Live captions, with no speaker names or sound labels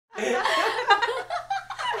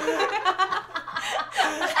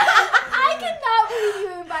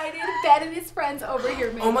friends over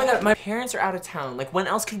your makeup. Oh my god, my parents are out of town. Like, when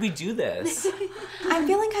else could we do this? I'm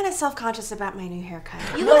feeling kind of self-conscious about my new haircut.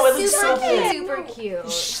 You No, look it looks super so cute. good. Super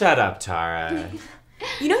cute. Shut up, Tara.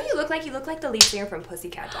 You know who you look like? You look like the lead singer from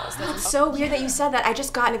Pussycat Dolls. It's so weird that you said that. I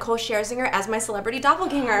just got Nicole Scherzinger as my celebrity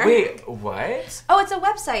doppelganger. Wait, what? Oh, it's a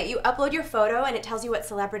website. You upload your photo and it tells you what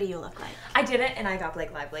celebrity you look like. I did it and I got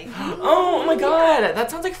Blake Lively. Oh my god, that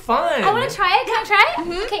sounds like fun. I want to try it. Can I try it?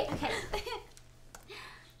 Okay, okay.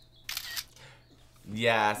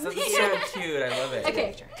 Yes, that's so cute. I love it.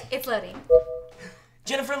 Okay, it's loading.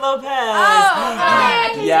 Jennifer Lopez. Oh, I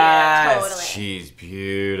can yes, see it. Totally. she's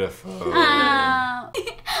beautiful.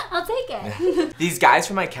 I'll take it. These guys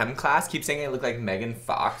from my chem class keep saying I look like Megan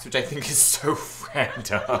Fox, which I think is so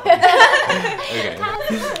random.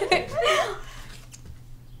 Okay.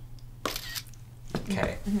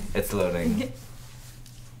 Okay, it's loading.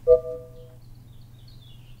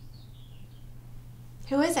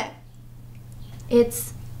 Who is it?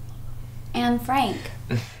 It's Anne Frank.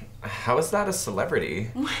 How is that a celebrity?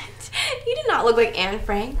 What? You do not look like Anne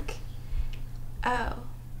Frank. Oh.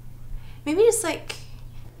 Maybe just like,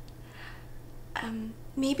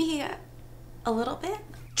 maybe a little bit?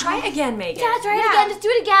 Try again, Megan. Yeah, try it again. Just do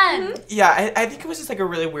it again. Yeah, I think it was just like a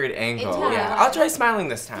really weird angle. Yeah. Yeah, I'll try smiling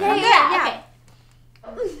this time. Yeah.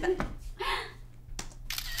 Okay.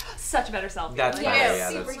 Such a better selfie. That's Like, better, Yeah, yeah,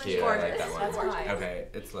 super that's cute. I like that That's one. why. Okay,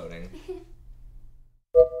 it's loading.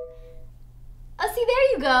 Oh, see,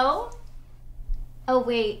 there you go. Oh,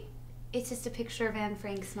 wait. It's just a picture of Anne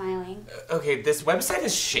Frank smiling. Okay, this website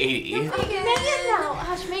is shady. Megan, no.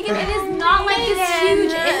 Hush, Megan, it is not like this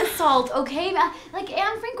huge insult, okay? Like,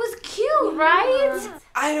 Anne Frank was cute, right?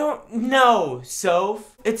 I don't know,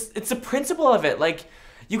 Soph. It's the principle of it. Like,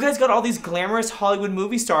 you guys got all these glamorous Hollywood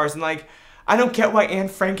movie stars, and like, I don't get why Anne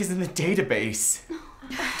Frank is in the database.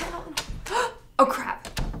 Oh crap.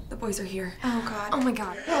 The boys are here. Oh god. Oh my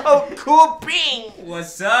god. Oh, cool bean!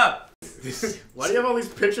 What's up? Why do you have all these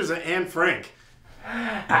pictures of Anne Frank?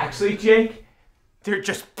 Actually, Jake, they're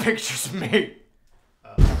just pictures of me.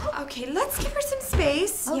 Okay, let's give her some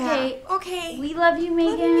space. Okay. Yeah. Okay. We love you,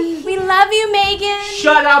 Megan. We love you, Megan.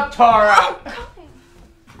 Shut up, Tara!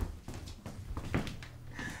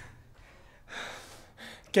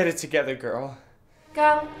 Get it together, girl.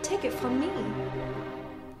 Girl, take it from me.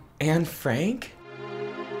 Anne Frank?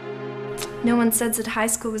 No one said that high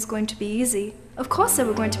school was going to be easy. Of course there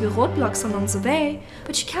were going to be roadblocks along the way,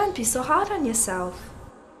 but you can't be so hard on yourself.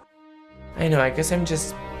 I know, I guess I'm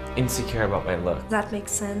just insecure about my look. That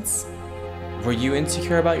makes sense. Were you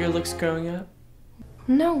insecure about your looks growing up?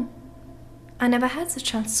 No. I never had the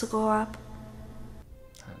chance to grow up.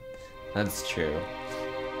 That's true.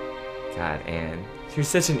 God, Anne, you're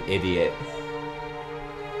such an idiot.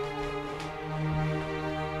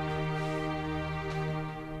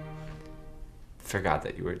 Forgot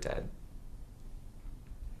that you were dead.